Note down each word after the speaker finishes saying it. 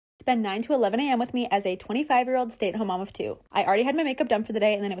Spend 9 to 11 a.m. with me as a 25-year-old stay-at-home mom of 2. I already had my makeup done for the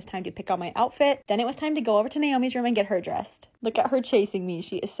day, and then it was time to pick out my outfit. Then it was time to go over to Naomi's room and get her dressed. Look at her chasing me.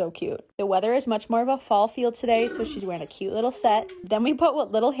 She is so cute. The weather is much more of a fall feel today, so she's wearing a cute little set. Then we put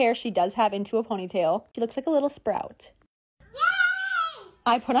what little hair she does have into a ponytail. She looks like a little sprout.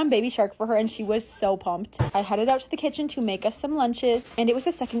 I put on Baby Shark for her and she was so pumped. I headed out to the kitchen to make us some lunches, and it was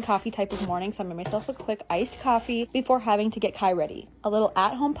a second coffee type of morning, so I made myself a quick iced coffee before having to get Kai ready. A little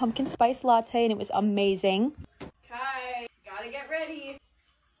at-home pumpkin spice latte, and it was amazing. Kai, gotta get ready.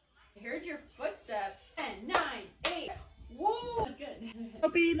 I heard your footsteps. 10, 9, 8. Whoa, that's good. It'll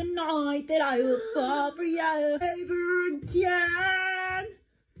be the night that I will fall for you ever again.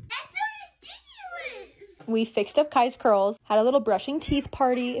 We fixed up Kai's curls, had a little brushing teeth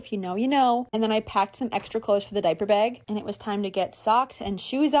party, if you know, you know, and then I packed some extra clothes for the diaper bag, and it was time to get socks and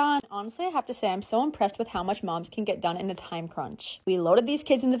shoes on. Honestly, I have to say I'm so impressed with how much moms can get done in a time crunch. We loaded these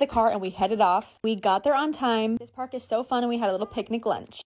kids into the car and we headed off. We got there on time. This park is so fun, and we had a little picnic lunch.